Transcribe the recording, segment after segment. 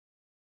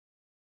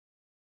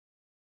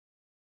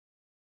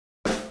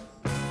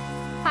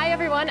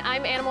everyone,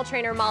 I'm animal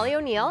trainer Molly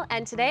O'Neill,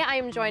 and today I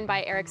am joined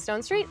by Eric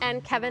Stonestreet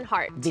and Kevin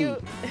Hart.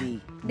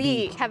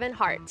 Kevin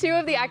Hart, two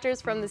of the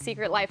actors from The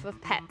Secret Life of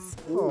Pets.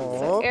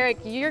 So Eric,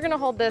 you're gonna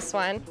hold this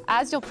one.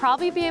 As you'll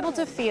probably be able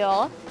to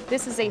feel,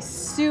 this is a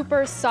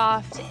super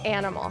soft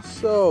animal.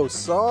 So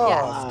soft.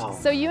 Yes. Wow.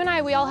 So you and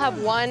I, we all have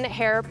 1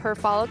 hair per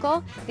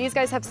follicle. These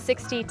guys have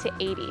 60 to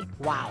 80.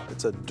 Wow.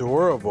 It's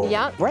adorable.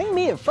 Yep. Bring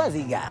me a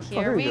fuzzy guy.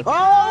 Here we go.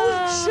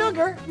 Oh,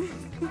 sugar.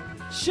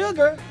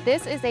 Sugar.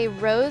 This is a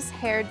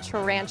rose-haired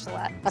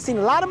tarantula. I've seen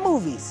a lot of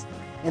movies,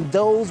 and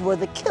those were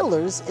the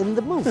killers in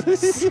the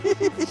movies.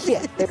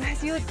 Yeah.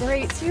 Guys, you look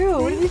great too.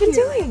 What have you been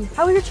doing?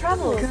 How are your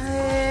travels?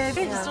 Good.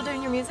 Are you still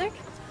doing your music?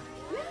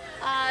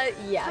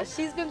 Yeah,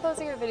 she's been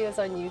posting her videos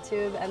on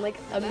YouTube, and like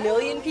 1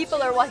 million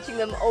people are watching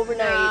them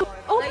overnight.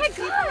 Oh my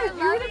God,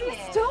 you're gonna be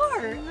a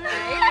star.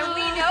 And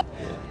we know.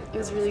 It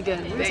was really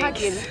good. We were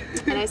talking,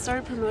 and I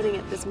started promoting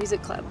at this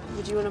music club.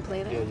 Would you want to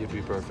play there? Yeah, you'd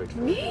be perfect.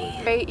 Me?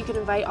 Great, you can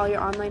invite all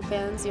your online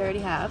fans you already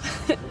have.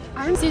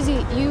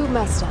 Susie, you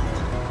messed up.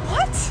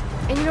 What?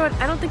 And you know what?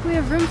 I don't think we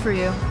have room for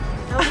you.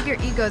 I don't think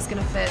your ego's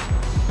gonna fit.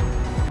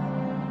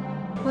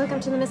 Welcome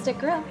to the Mystic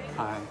Grill.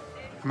 Hi.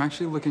 I'm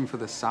actually looking for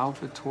the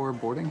Salvatore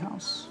boarding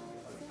house.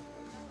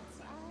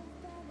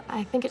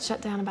 I think it shut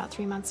down about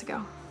 3 months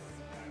ago.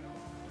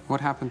 What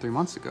happened 3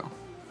 months ago?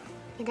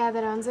 The guy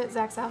that owns it,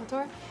 Zach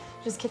Salvatore,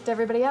 just kicked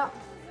everybody out.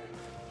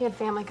 He had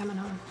family coming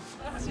home.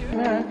 Do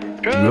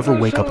you ever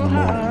wake up in the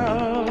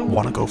morning,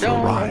 want to go for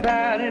a ride?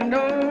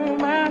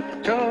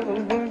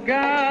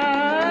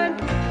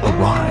 A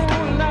ride.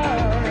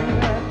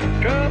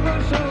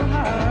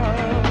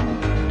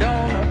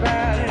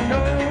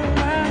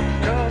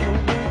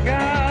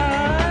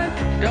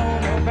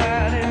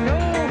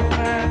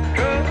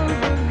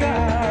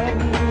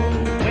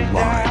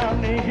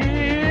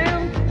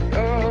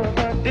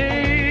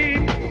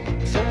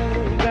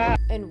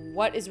 And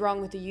what is wrong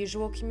with the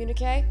usual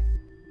communique?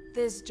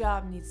 This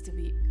job needs to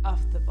be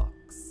off the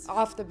books.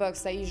 Off the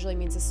books, that usually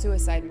means a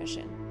suicide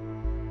mission.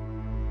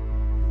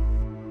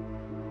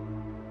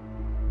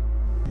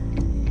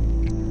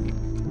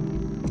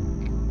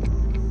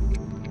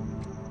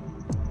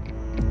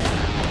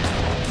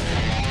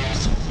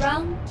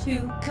 Round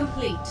 2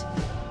 complete.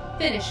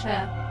 Finish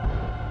her.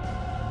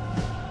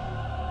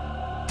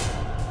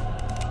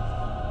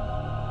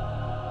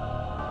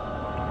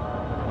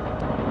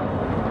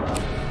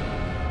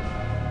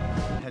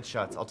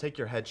 Headshots. I'll take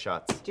your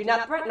headshots. Do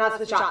not threaten us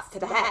with shots to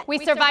the head. We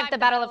survived the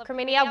Battle of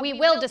Crimea. We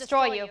will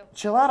destroy you.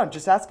 Chill out. I'm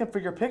just asking for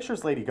your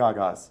pictures, Lady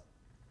Gaga's.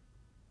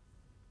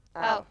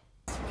 Oh.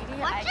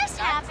 What just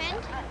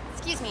happened?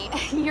 Excuse me,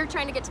 you're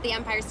trying to get to the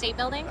Empire State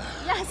Building?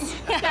 Yes.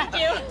 Thank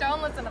you.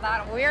 Don't listen to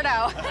that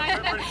weirdo.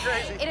 Pretty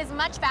crazy. It is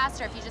much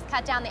faster if you just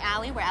cut down the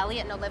alley where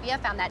Elliot and Olivia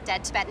found that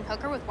dead Tibetan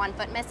hooker with 1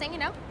 foot missing, you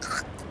know?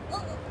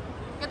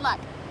 Good luck.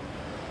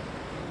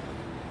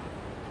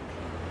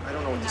 I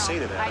don't know what to say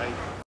to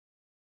that.